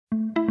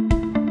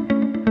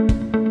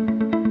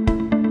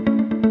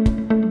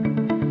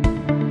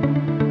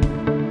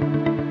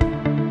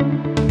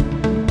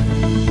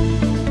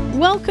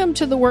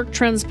Welcome to the Work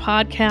Trends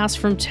podcast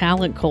from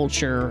Talent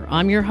Culture.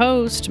 I'm your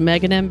host,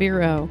 Megan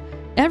Mbiro.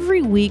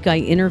 Every week, I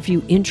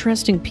interview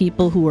interesting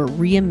people who are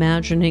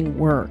reimagining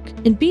work.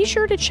 And be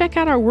sure to check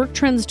out our Work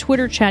Trends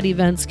Twitter chat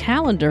events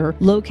calendar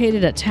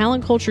located at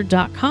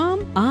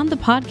talentculture.com on the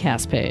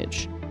podcast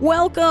page.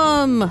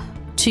 Welcome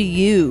to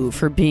you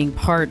for being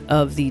part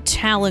of the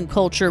Talent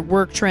Culture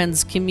Work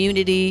Trends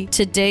community.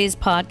 Today's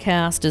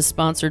podcast is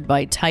sponsored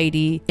by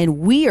Tidy, and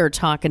we are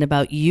talking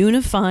about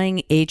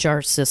unifying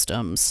HR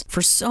systems.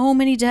 For so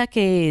many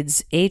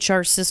decades,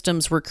 HR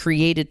systems were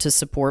created to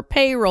support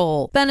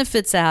payroll,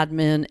 benefits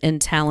admin, and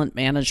talent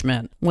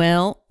management.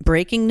 Well,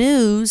 breaking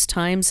news,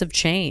 times have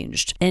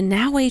changed, and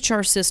now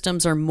HR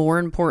systems are more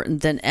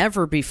important than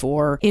ever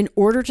before in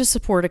order to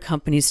support a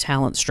company's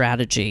talent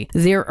strategy.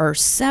 There are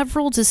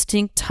several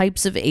distinct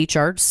types of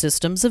HR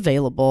systems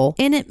available,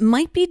 and it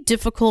might be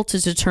difficult to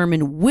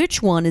determine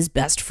which one is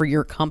best for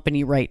your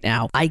company right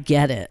now. I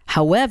get it.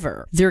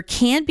 However, there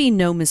can be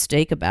no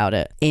mistake about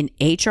it. In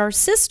HR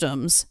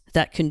systems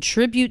that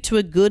contribute to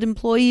a good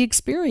employee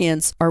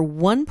experience are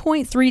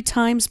 1.3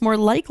 times more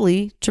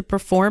likely to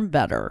perform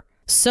better.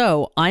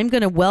 So I'm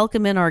going to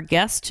welcome in our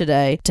guest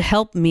today to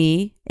help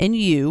me and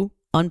you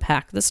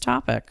unpack this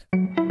topic.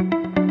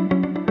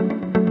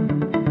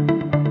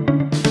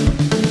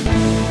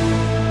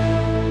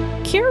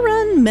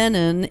 Kiran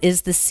Menon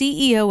is the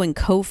CEO and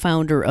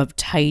co-founder of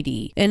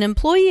Tidy, an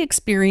employee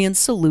experience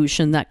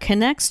solution that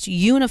connects,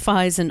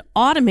 unifies, and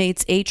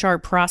automates HR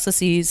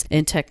processes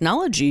and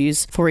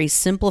technologies for a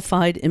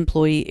simplified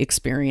employee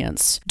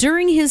experience.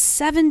 During his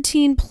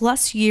 17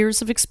 plus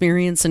years of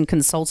experience in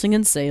consulting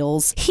and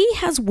sales, he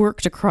has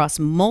worked across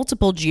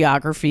multiple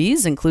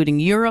geographies, including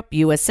Europe,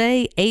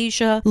 USA,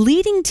 Asia,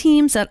 leading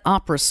teams at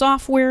Opera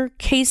Software,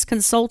 Case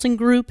Consulting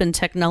Group, and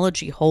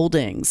Technology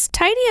Holdings.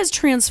 Tidy has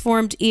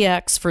transformed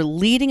EX for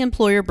leading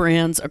employer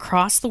brands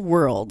across the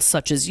world,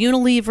 such as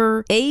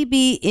Unilever,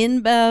 AB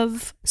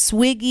InBev,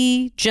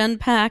 Swiggy,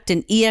 Genpact,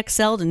 and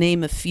EXL, to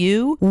name a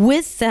few.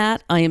 With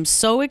that, I am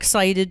so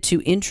excited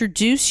to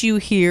introduce you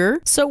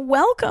here. So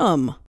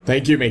welcome.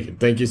 Thank you, Megan.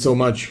 Thank you so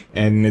much.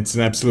 And it's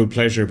an absolute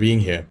pleasure being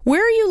here.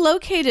 Where are you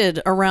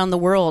located around the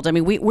world? I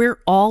mean, we're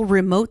all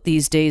remote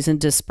these days and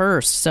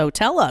dispersed. So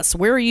tell us,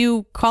 where are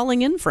you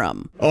calling in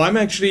from? Oh, I'm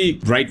actually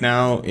right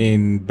now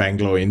in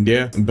Bangalore,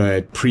 India.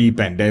 But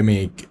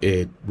pre-pandemic,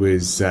 it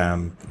was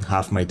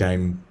half my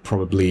time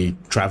probably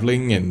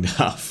traveling and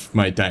half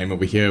my time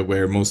over here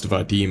where most of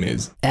our team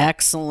is.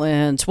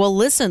 Excellent. Well,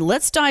 listen,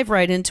 let's dive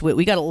right into it.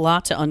 We got a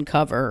lot to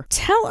uncover.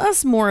 Tell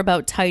us more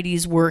about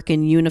Tidy's work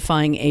in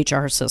unifying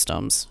HR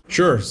systems.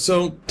 Sure.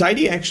 So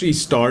Tidy actually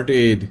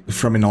started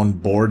from an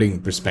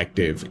onboarding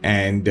perspective.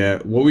 And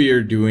what we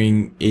are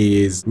doing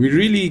is we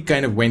really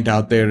kind of went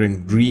out there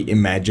and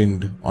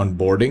reimagined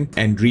onboarding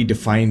and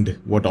redefined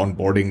what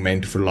onboarding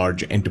meant for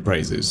large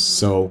enterprises.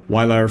 So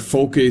while our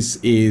focus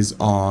is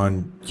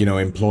on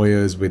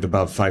employers with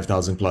about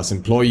 5,000 plus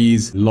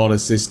employees, a lot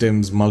of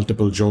systems,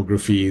 multiple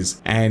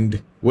geographies.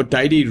 And what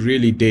Tidy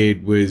really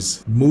did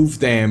was move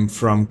them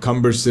from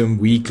cumbersome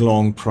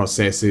week-long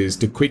processes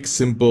to quick,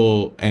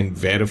 simple, and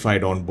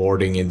verified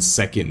onboarding in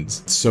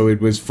seconds. So it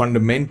was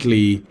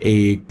fundamentally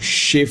a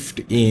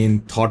shift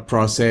in thought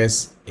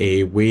process,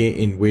 a way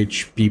in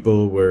which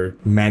people were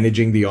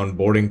managing the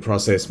onboarding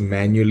process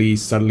manually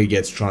suddenly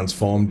gets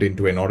transformed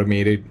into an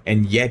automated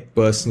and yet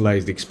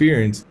personalized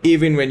experience,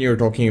 even when you're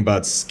talking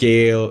about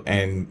scale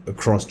and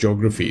across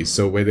geographies.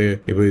 So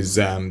whether it was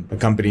a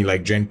company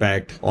like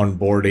Genpact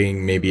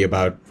onboarding maybe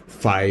about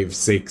 5,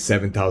 6,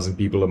 7,000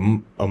 people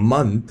a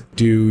month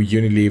to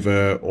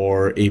Unilever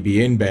or AB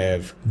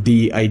InBev,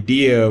 the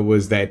idea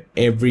was that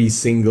every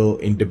single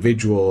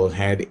individual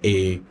had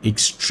a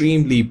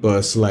extremely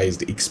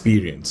personalized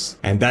experience.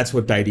 And that's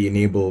what Tidy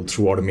enabled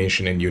through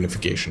automation and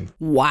unification.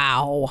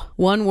 Wow.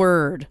 One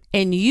word.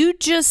 And you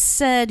just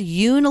said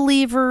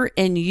Unilever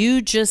and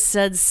you just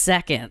said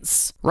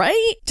seconds,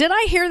 right? Did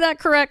I hear that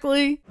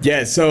correctly?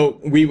 Yeah,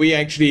 so we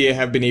actually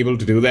have been able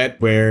to do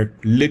that where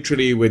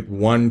literally with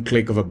one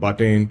click of a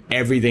button,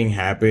 everything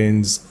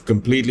happens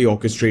completely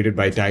orchestrated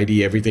by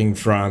Tidy, everything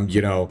from,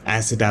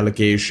 asset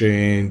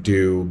allocation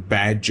to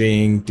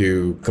badging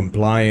to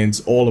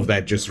compliance, all of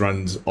that just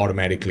runs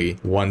automatically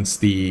once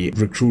the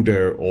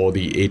recruiter or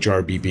the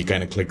HRBP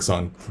kind of clicks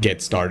on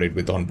get started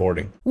with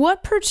onboarding.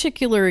 What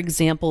particular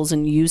examples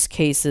and use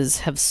cases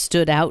have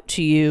stood out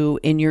to you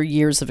in your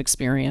years of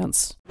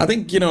experience? I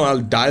think,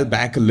 I'll dial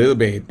back a little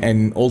bit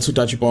and also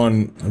touch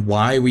upon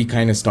why we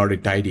kind of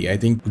started Tidy. I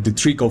think the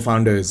three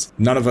co-founders,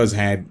 none of us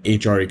had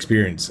HR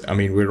experience. I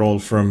mean, we're all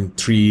from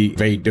three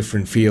very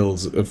different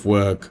fields of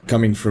work,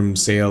 coming from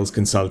sales,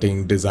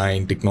 consulting,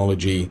 design,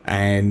 technology.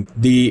 And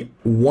the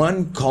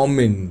one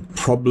common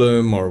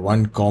problem or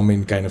one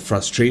common kind of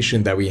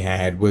frustration that we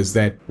had was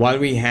that while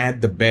we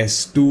had the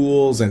best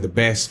tools and the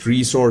best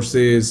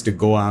resources to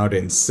go out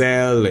and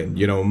sell and,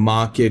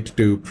 market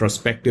to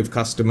prospective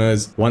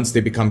customers, once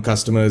they become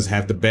customers,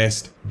 have the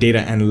best data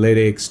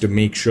analytics to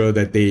make sure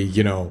that they,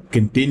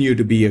 continue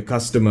to be a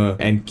customer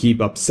and keep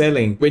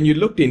upselling. When you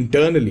looked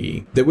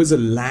internally, there was a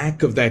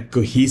lack of that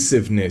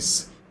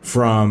cohesiveness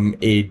from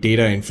a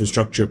data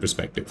infrastructure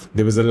perspective.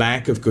 There was a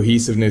lack of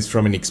cohesiveness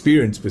from an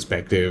experience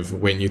perspective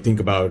when you think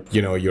about,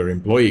 your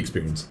employee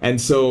experience. And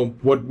so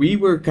what we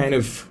were kind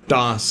of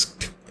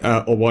tasked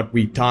or what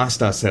we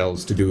tasked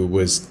ourselves to do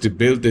was to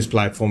build this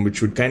platform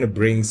which would kind of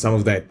bring some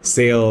of that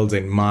sales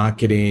and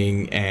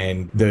marketing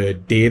and the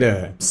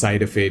data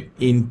side of it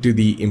into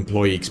the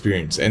employee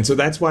experience. And so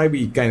that's why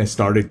we kind of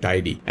started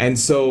Tidy. And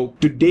so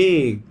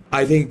today,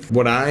 I think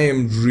what I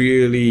am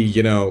really,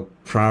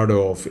 proud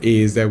of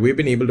is that we've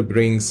been able to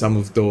bring some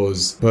of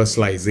those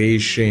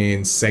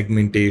personalization,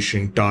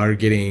 segmentation,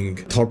 targeting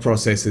thought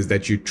processes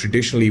that you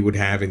traditionally would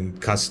have in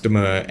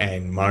customer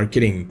and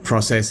marketing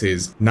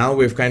processes. Now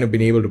we've kind of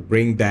been able to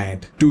bring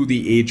that to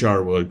the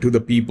HR world, to the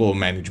people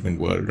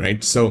management world,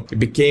 right? So it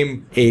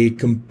became a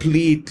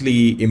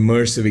completely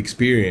immersive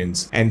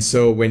experience. And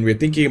so when we're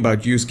thinking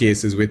about use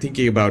cases, we're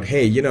thinking about,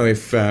 hey,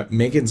 if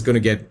Megan's going to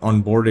get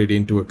onboarded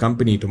into a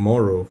company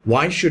tomorrow,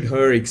 why should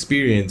her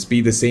experience be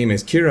the same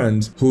as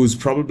Kiran's, who's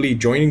probably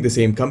joining the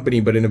same company,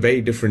 but in a very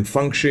different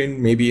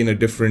function, maybe in a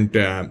different,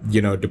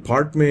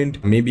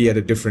 department, maybe at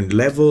a different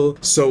level.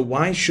 So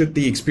why should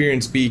the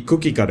experience be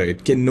cookie cutter?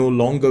 It can no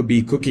longer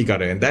be cookie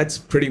cutter. And that's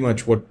pretty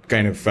much what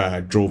kind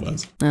of drove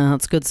us.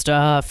 That's good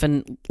stuff.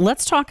 And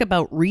let's talk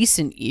about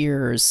recent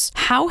years.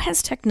 How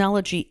has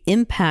technology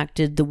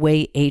impacted the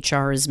way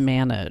HR is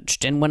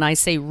managed? And when I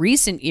say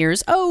recent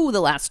years,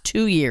 the last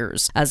 2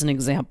 years, as an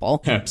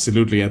example.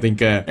 Absolutely. I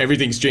think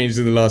everything's changed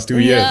in the last 2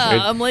 years. Yeah,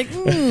 right? I'm like,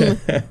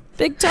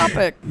 big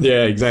topic.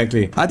 Yeah,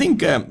 exactly. I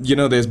think,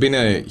 there's been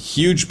a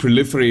huge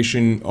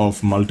proliferation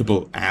of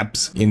multiple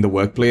apps in the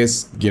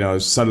workplace.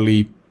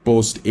 Suddenly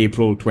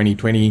post-April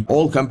 2020,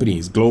 all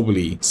companies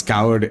globally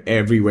scoured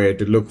everywhere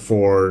to look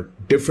for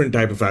different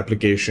type of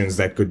applications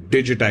that could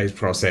digitize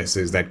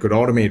processes, that could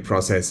automate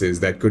processes,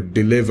 that could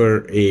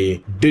deliver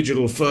a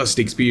digital first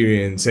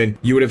experience. And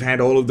you would have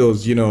had all of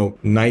those,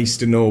 nice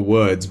to know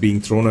words being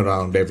thrown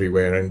around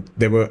everywhere. And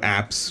there were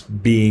apps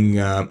being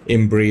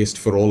embraced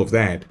for all of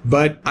that.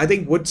 But I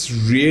think what's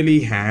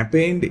really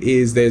happened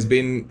is there's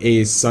been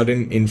a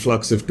sudden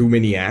influx of too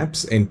many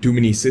apps and too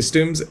many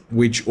systems,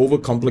 which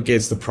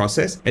overcomplicates the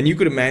process. And you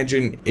could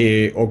imagine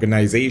a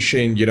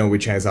organization,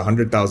 which has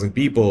 100,000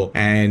 people,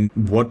 and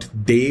what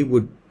they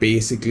would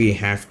basically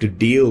have to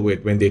deal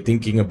with when they're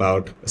thinking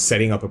about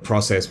setting up a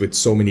process with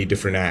so many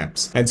different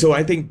apps. And so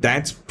I think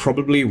that's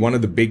probably one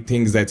of the big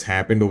things that's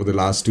happened over the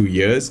last 2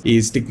 years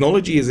is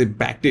technology has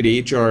impacted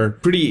HR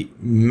pretty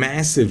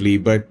massively,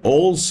 but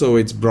also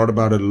it's brought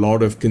about a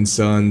lot of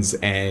concerns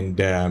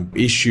and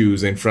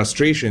issues and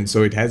frustration.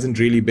 So it hasn't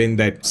really been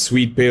that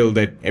sweet pill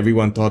that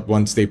everyone thought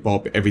once they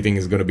pop, everything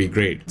is going to be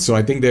great. So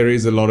I think there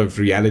is a lot of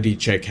reality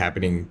check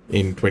happening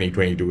in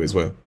 2022 as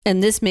well.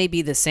 And this may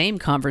be the same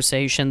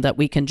conversation that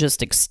we can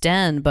just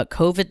extend, but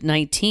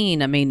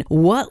COVID-19,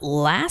 what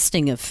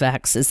lasting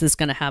effects is this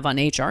going to have on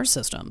HR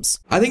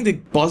systems? I think the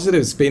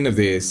positive spin of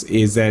this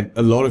is that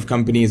a lot of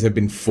companies have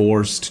been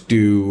forced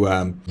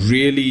to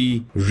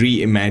really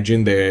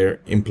reimagine their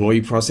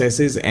employee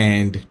processes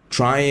and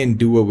try and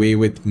do away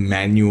with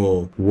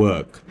manual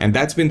work. And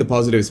that's been the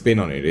positive spin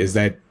on it, is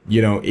that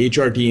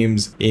HR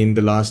teams in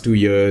the last 2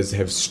 years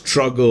have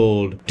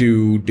struggled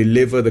to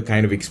deliver the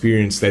kind of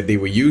experience that they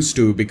were used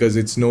to, because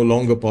it's no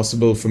longer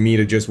possible for me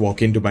to just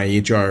walk into my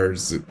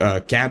HR's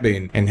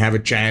cabin and have a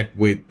chat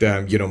with,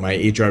 my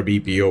HR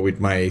BP or with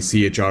my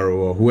CHRO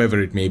or whoever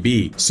it may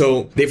be.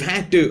 So they've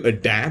had to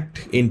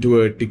adapt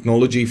into a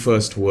technology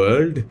first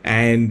world.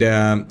 And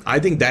I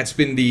think that's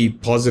been the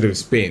positive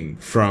spin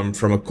from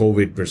a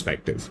COVID perspective.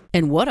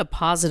 And what a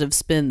positive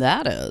spin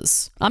that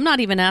is. I'm not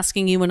even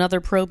asking you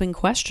another probing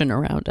question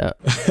around it.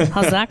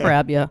 How's that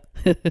grab you?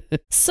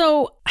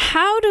 So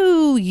how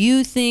do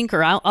you think,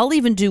 or I'll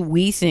even do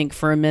we think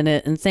for a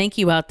minute, and thank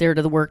you out there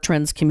to the Work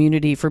Trends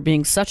community for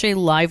being such a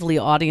lively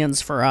audience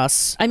for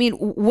us.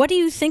 What do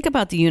you think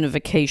about the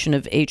unification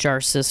of HR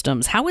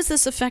systems? How is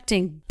this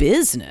affecting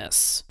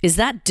business? Is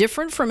that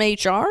different from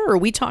HR, or are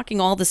we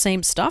talking all the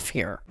same stuff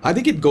here? I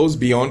think it goes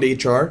beyond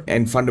HR,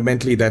 and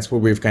fundamentally that's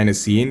what we've kind of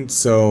seen.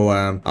 So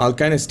I'll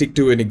kind of stick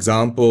to an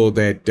example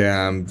that,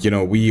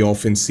 we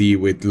often see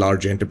with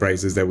large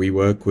enterprises that we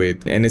work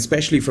with, and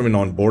especially from an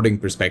onboarding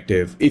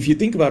perspective. If you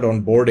think about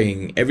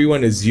onboarding,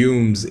 everyone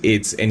assumes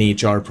it's an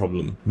HR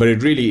problem, but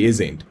it really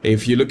isn't.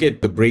 If you look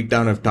at the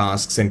breakdown of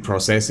tasks and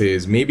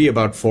processes, maybe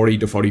about 40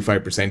 to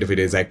 45% of it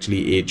is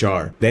actually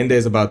HR. Then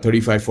there's about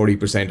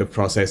 35-40% of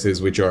processes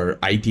which are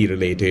IT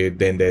related.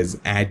 Then there's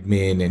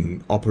admin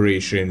and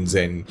operations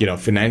and,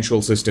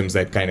 financial systems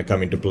that kind of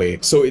come into play.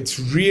 So it's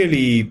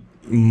really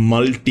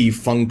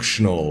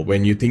multifunctional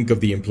when you think of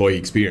the employee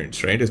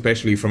experience, right?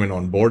 Especially from an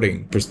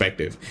onboarding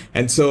perspective.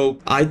 And so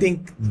I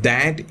think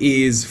that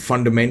is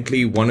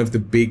fundamentally one of the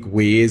big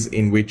ways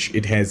in which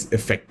it has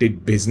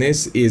affected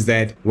business, is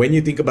that when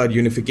you think about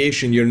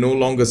unification, you're no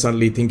longer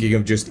suddenly thinking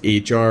of just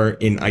HR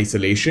in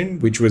isolation,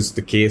 which was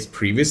the case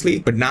previously.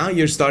 But now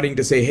you're starting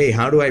to say, hey,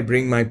 how do I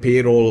bring my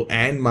payroll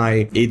and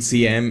my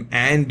HCM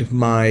and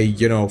my,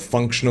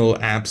 functional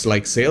apps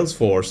like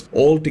Salesforce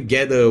all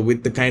together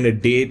with the kind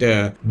of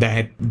data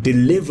that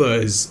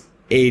delivers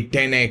a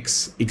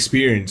 10x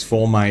experience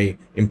for my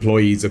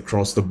employees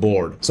across the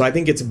board. So I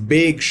think it's a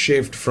big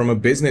shift from a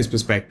business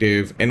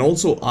perspective, and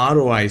also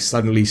ROI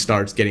suddenly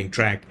starts getting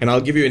tracked. And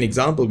I'll give you an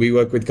example. We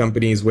work with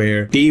companies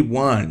where day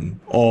one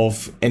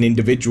of an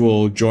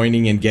individual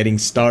joining and getting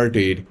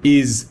started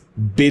is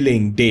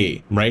billing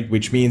day, right?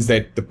 Which means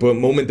that the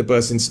moment the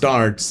person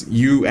starts,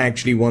 you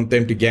actually want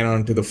them to get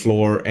onto the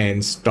floor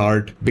and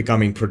start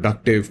becoming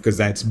productive, because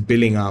that's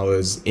billing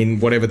hours in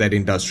whatever that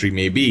industry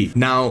may be.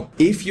 Now,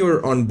 if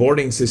your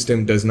onboarding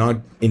system does not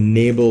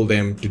enable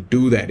them to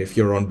do that, if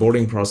your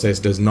onboarding process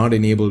does not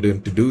enable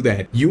them to do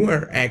that, you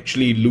are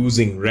actually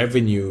losing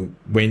revenue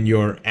when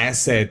your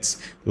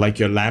assets, like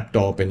your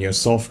laptop and your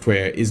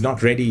software, is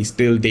not ready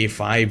till day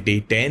 5,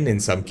 day 10 in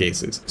some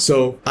cases.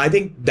 So I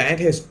think that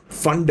has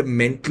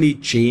fundamentally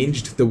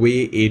changed the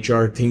way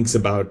HR thinks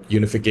about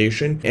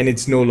unification. And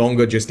it's no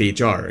longer just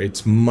HR.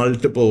 It's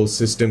multiple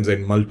systems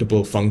and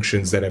multiple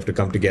functions that have to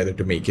come together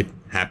to make it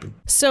happen.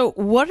 So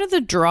what are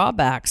the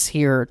drawbacks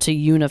here to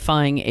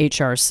unifying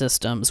HR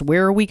systems?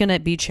 Where are we going to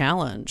be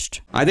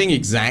challenged? I think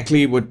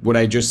exactly what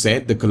I just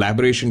said. The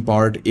collaboration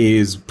part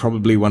is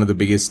probably one of the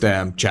biggest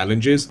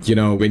challenges. You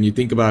know, when you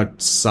think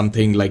about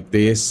something like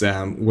this,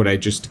 what I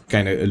just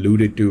kind of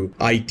alluded to,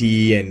 IT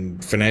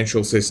and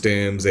financial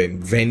systems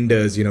and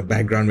vendors, you know,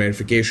 background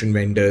verification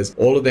vendors,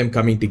 all of them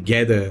coming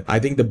together. I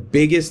think the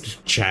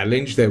biggest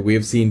challenge that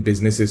we've seen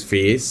businesses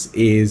face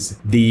is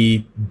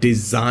the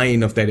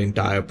design of that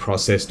entire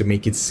process to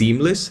make it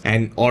seamless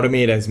and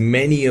automate as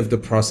many of the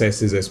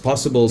processes as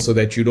possible, so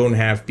that you don't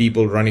have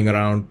people running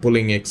around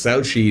pulling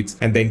Excel sheets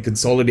and then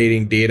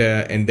consolidating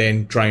data and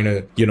then trying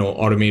to, you know,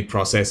 automate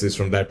processes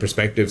from that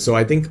perspective. So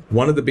I think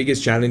one of the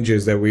biggest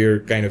challenges that we're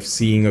kind of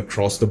seeing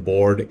across the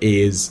board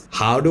is,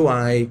 how do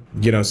I,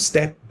 you know,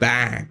 step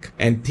back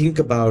and think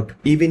about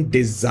even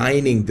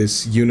designing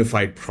this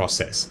unified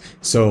process?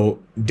 So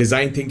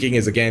design thinking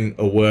is, again,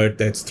 a word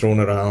that's thrown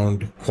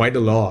around quite a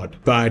lot,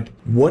 but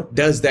what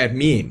does that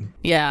mean?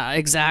 Yeah,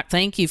 exact.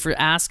 Thank you for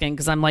asking,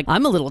 because I'm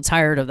a little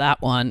tired of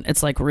that one.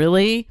 It's like,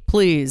 really?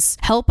 Please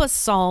help us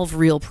solve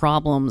real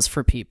problems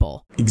for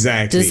people.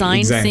 Exactly.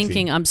 Design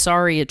thinking, I'm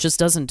sorry, it just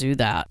doesn't do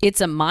that.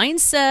 It's a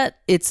mindset.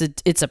 It's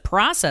a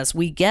process.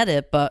 We get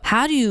it. But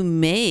how do you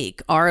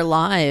make our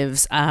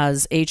lives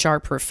as HR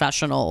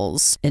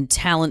professionals and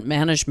talent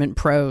management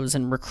pros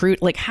and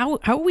how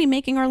are we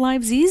making our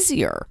lives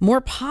easier,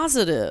 more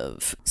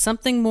positive,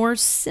 something more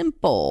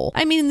simple?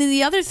 I mean,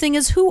 the other thing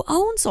is, who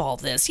owns all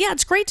this? Yeah,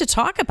 it's great to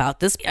talk about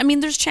this. I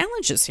mean, there's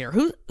challenges here.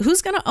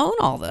 Who's going to own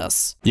all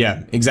this?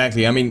 Yeah,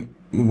 exactly. I mean,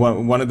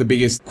 one of the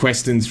biggest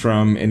questions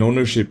from an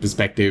ownership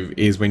perspective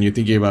is, when you're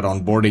thinking about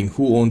onboarding,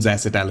 who owns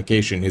asset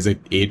allocation? Is it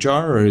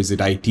HR or is it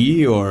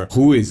IT, or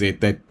who is it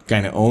that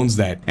kind of owns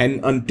that?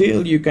 And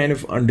until you kind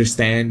of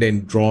understand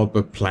and draw up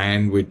a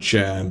plan which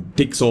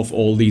ticks off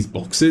all these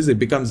boxes, it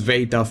becomes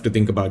very tough to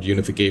think about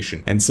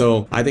unification. And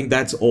so I think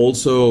that's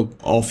also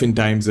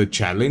oftentimes a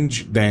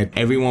challenge, that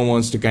everyone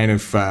wants to kind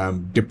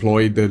of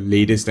deploy the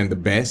latest and the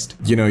best.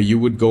 You know, you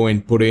would go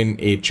and put in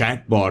a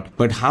chatbot,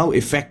 but how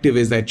effective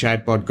is that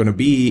chatbot going to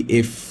be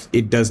if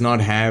it does not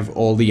have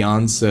all the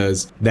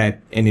answers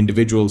that an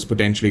individual is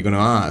potentially going to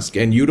ask?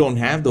 And you don't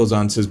have those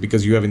answers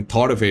because you haven't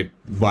thought of it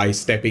by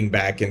stepping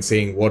back and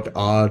saying, what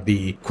are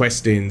the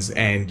questions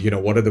and, you know,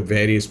 what are the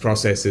various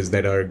processes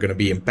that are going to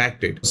be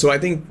impacted? So I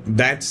think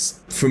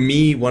that's, for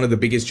me, one of the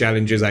biggest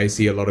challenges I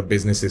see a lot of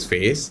businesses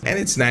face. And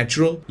it's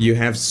natural. You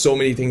have so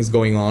many things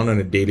going on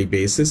a daily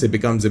basis. It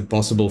becomes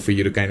impossible for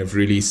you to kind of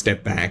really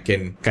step back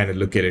and kind of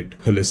look at it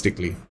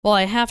holistically. Well,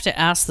 I have to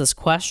ask this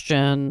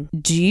question.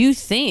 Do you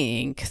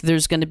think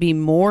there's going to be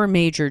more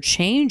major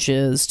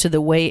changes to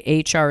the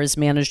way HR is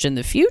managed in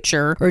the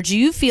future? Or do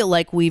you feel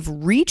like we've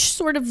reached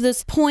sort of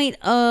this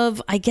point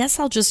of, I guess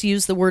I'll just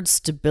use the word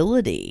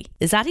stability?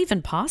 Is that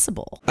even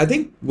possible? I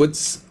think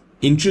what's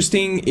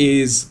interesting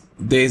is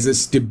there's a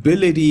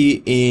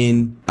stability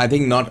in, I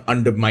think, not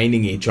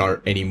undermining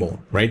HR anymore,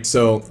 right?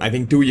 So I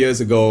think 2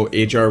 years ago,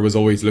 HR was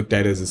always looked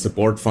at as a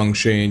support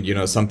function, you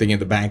know, something in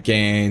the back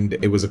end.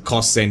 It was a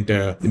cost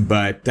center.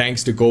 But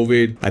thanks to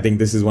COVID, I think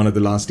this is one of the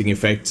lasting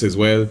effects as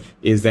well,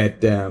 is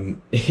that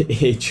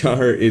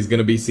HR is going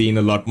to be seen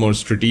a lot more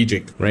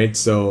strategic, right?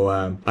 So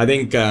I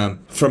think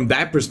from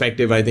that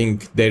perspective, I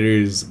think there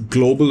is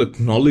global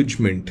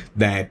acknowledgement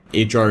that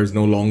HR is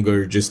no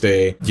longer just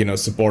a, you know,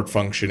 support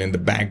function in the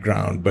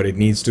background, but it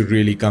needs to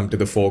really come to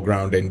the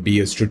foreground and be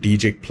a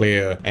strategic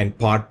player and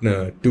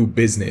partner to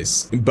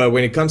business. But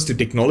when it comes to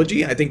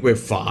technology, I think we're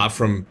far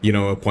from, you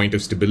know, a point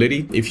of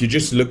stability. If you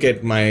just look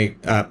at my,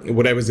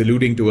 what I was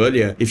alluding to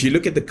earlier, if you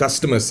look at the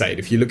customer side,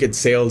 if you look at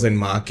sales and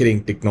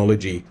marketing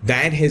technology,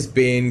 that has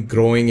been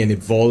growing and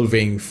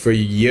evolving for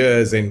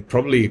years and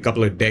probably a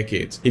couple of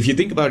decades. If you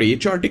think about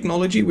HR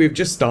technology, we've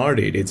just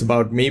started. It's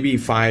about maybe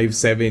 5,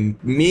 7,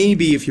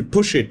 maybe if you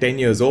push it 10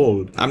 years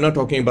old. I'm not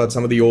talking about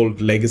some of the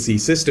old legacy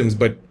systems,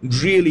 but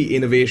really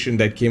innovation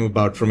that came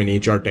about from an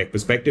HR tech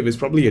perspective is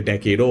probably a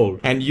decade old.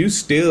 And you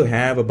still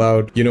have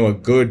about, a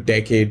good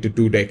decade to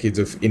 2 decades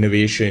of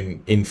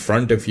innovation in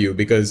front of you,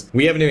 because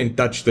we haven't even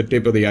touched the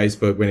tip of the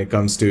iceberg when it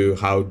comes to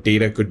how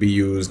data could be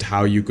used,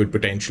 how you could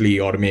potentially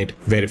automate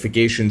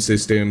verification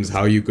systems,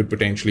 how you could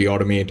potentially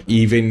automate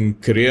even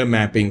career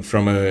mapping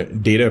from a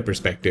data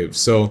perspective.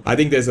 So I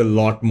think there's a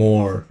lot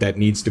more that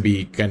needs to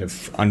be kind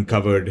of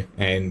uncovered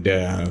and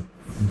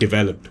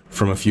developed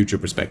from a future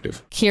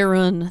perspective.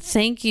 Kieran,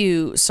 thank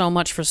you so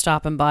much for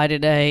stopping by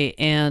today.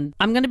 And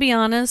I'm going to be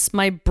honest,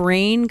 my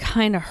brain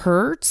kind of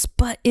hurts,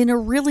 but in a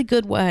really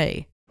good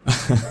way.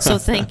 So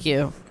thank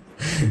you.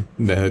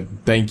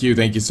 Thank you.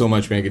 Thank you so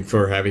much, Megan,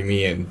 for having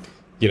me and,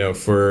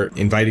 for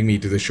inviting me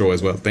to the show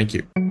as well. Thank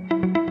you.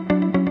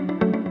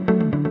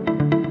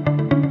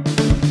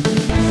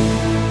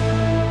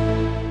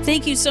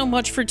 Thank you so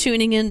much for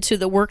tuning in to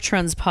the Work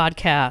Trends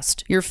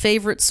podcast, your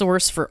favorite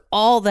source for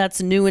all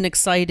that's new and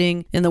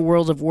exciting in the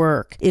world of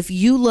work. If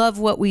you love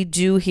what we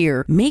do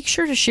here, make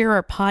sure to share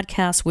our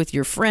podcast with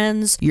your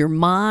friends, your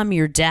mom,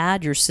 your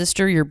dad, your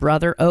sister, your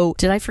brother. Oh,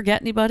 did I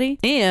forget anybody?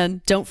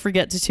 And don't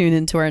forget to tune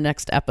into our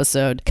next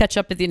episode. Catch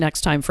up with you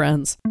next time,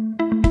 friends.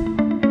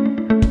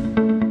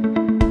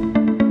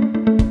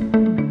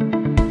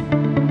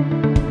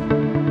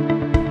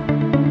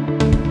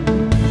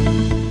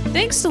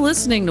 Thanks to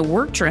listening to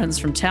Work Trends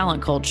from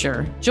Talent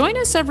Culture. Join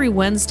us every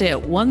Wednesday at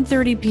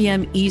 1:30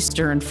 p.m.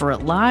 Eastern for a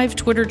live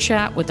Twitter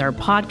chat with our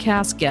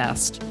podcast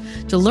guest.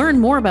 To learn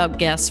more about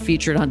guests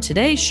featured on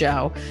today's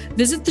show,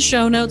 visit the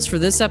show notes for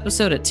this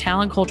episode at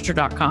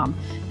talentculture.com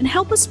and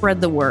help us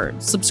spread the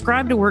word.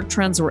 Subscribe to Work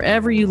Trends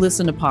wherever you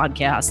listen to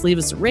podcasts. Leave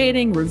us a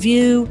rating,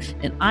 review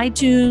in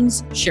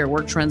iTunes. Share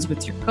Work Trends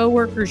with your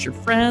coworkers, your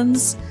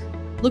friends.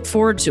 Look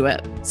forward to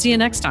it. See you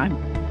next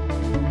time.